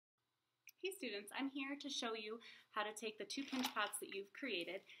Hey students, I'm here to show you how to take the two pinch pots that you've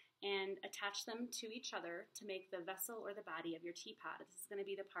created and attach them to each other to make the vessel or the body of your teapot. This is going to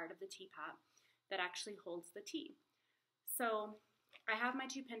be the part of the teapot that actually holds the tea. So I have my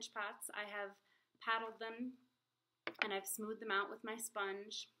two pinch pots. I have paddled them and I've smoothed them out with my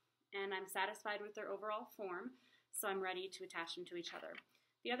sponge, and I'm satisfied with their overall form, so I'm ready to attach them to each other.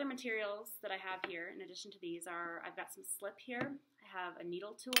 The other materials that I have here, in addition to these, are I've got some slip here, I have a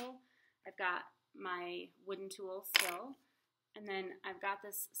needle tool, I've got my wooden tool still, and then I've got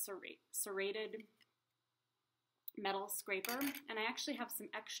this serrated metal scraper, and I actually have some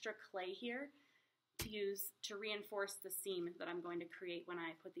extra clay here to use to reinforce the seam that I'm going to create when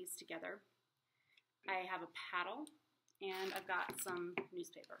I put these together. I have a paddle, and I've got some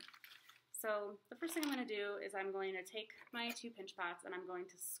newspaper. So the first thing I'm going to do is I'm going to take my two pinch pots and I'm going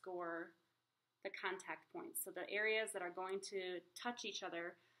to score the contact points. So the areas that are going to touch each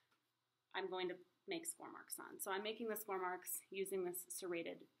other, I'm going to make score marks on. So I'm making the score marks using this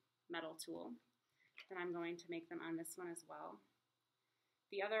serrated metal tool. Then I'm going to make them on this one as well.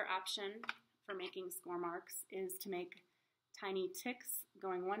 The other option for making score marks is to make tiny ticks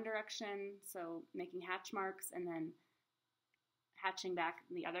going one direction, so making hatch marks, and then hatching back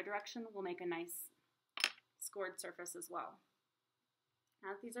in the other direction will make a nice scored surface as well. Now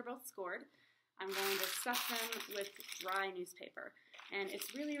that these are both scored, I'm going to stuff them with dry newspaper. And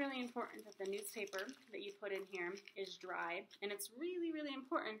it's really, really important that the newspaper that you put in here is dry. And it's really, really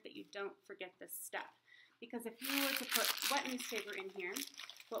important that you don't forget this step. Because if you were to put wet newspaper in here,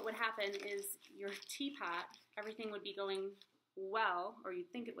 what would happen is your teapot, everything would be going well, or you'd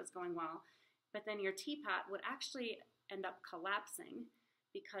think it was going well, but then your teapot would actually end up collapsing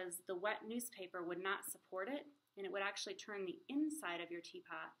because the wet newspaper would not support it, and it would actually turn the inside of your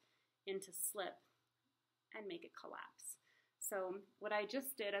teapot into slip and make it collapse. So what I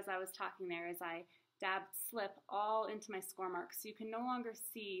just did as I was talking there is I dabbed slip all into my score marks. So you can no longer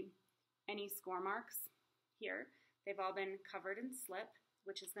see any score marks here. They've all been covered in slip,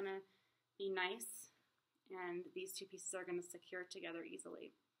 which is going to be nice, and these two pieces are going to secure together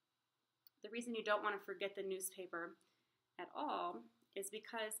easily. The reason you don't want to forget the newspaper at all is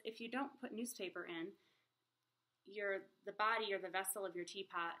because if you don't put newspaper in, the body or the vessel of your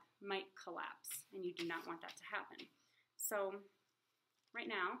teapot might collapse, and you do not want that to happen. So right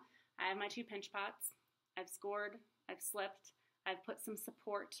now I have my two pinch pots. I've scored, I've slipped, I've put some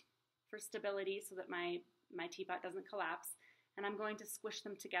support for stability so that my teapot doesn't collapse, and I'm going to squish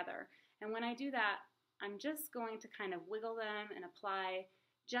them together. And when I do that, I'm just going to kind of wiggle them and apply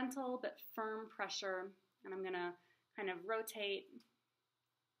gentle but firm pressure, and I'm going to kind of rotate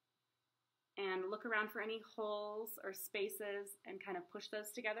and look around for any holes or spaces and kind of push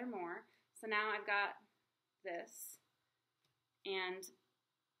those together more. So now I've got this, and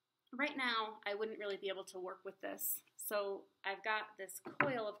right now I wouldn't really be able to work with this. So I've got this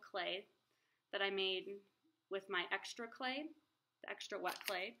coil of clay that I made with my extra clay, the extra wet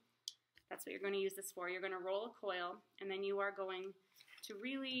clay. That's what you're going to use this for. You're going to roll a coil, and then you are going to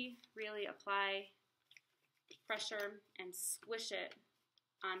really, really apply pressure and squish it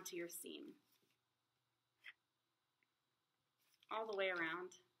onto your seam all the way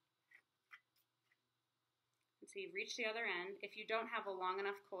around until you've reached the other end. If you don't have a long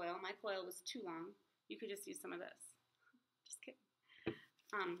enough coil, my coil was too long, you could just use some of this. Just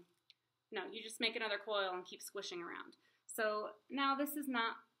kidding. No, you just make another coil and keep squishing around. So now this is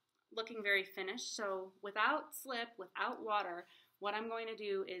not looking very finished, so without slip, without water, what I'm going to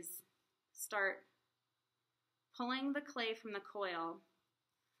do is start pulling the clay from the coil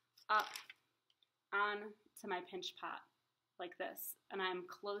up onto my pinch pot like this, and I'm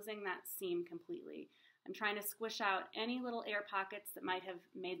closing that seam completely. I'm trying to squish out any little air pockets that might have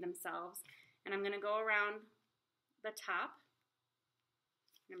made themselves, and I'm going to go around the top.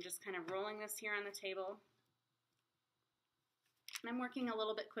 I'm just kind of rolling this here on the table. And I'm working a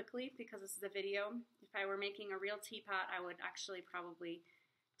little bit quickly because this is a video. If I were making a real teapot, I would actually probably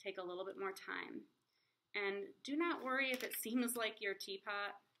take a little bit more time. And do not worry if it seems like your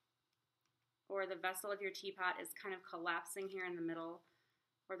teapot or the vessel of your teapot is kind of collapsing here in the middle,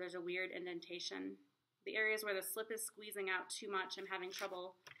 or there's a weird indentation. The areas where the slip is squeezing out too much, I'm having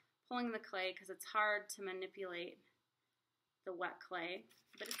trouble pulling the clay because it's hard to manipulate the wet clay,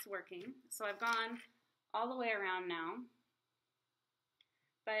 but it's working. So I've gone all the way around now,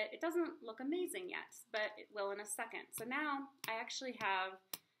 but it doesn't look amazing yet, but it will in a second. So now I actually have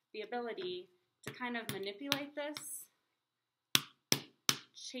the ability to kind of manipulate this,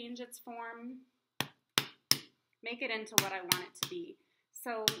 change its form, make it into what I want it to be.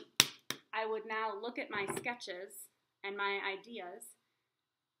 So I would now look at my sketches and my ideas,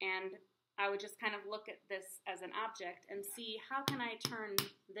 and I would just kind of look at this as an object and see how can I turn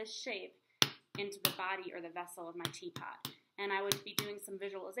this shape into the body or the vessel of my teapot. And I would be doing some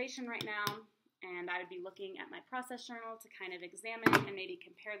visualization right now, and I would be looking at my process journal to kind of examine and maybe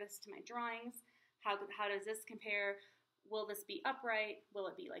compare this to my drawings. How does this compare? Will this be upright? Will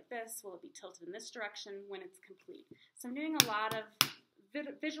it be like this? Will it be tilted in this direction when it's complete? So I'm doing a lot of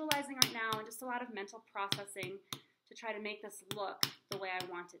visualizing right now and just a lot of mental processing to try to make this look the way I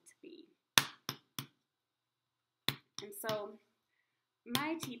want it to be. And so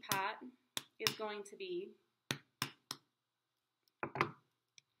my teapot is going to be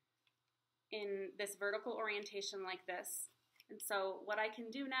in this vertical orientation like this. And so what I can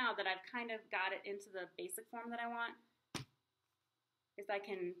do now that I've kind of got it into the basic form that I want is I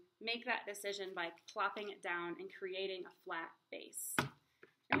can make that decision by plopping it down and creating a flat base.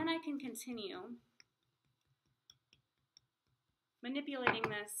 And then I can continue manipulating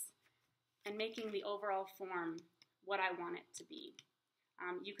this and making the overall form what I want it to be.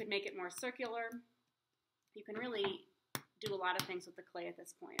 You could make it more circular. You can really do a lot of things with the clay at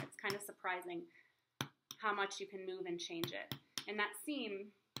this point. It's kind of surprising how much you can move and change it. And that seam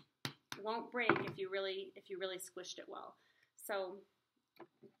won't break if you really squished it well. So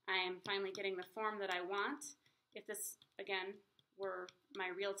I am finally getting the form that I want. If this, again, were my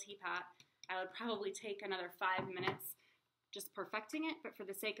real teapot, I would probably take another 5 minutes just perfecting it, but for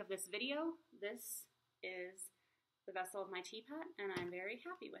the sake of this video, this is the vessel of my teapot, and I'm very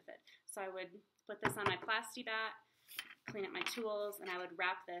happy with it. So I would put this on my plasti bat, clean up my tools, and I would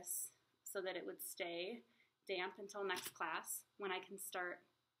wrap this so that it would stay damp until next class when I can start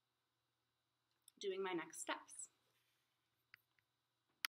doing my next steps.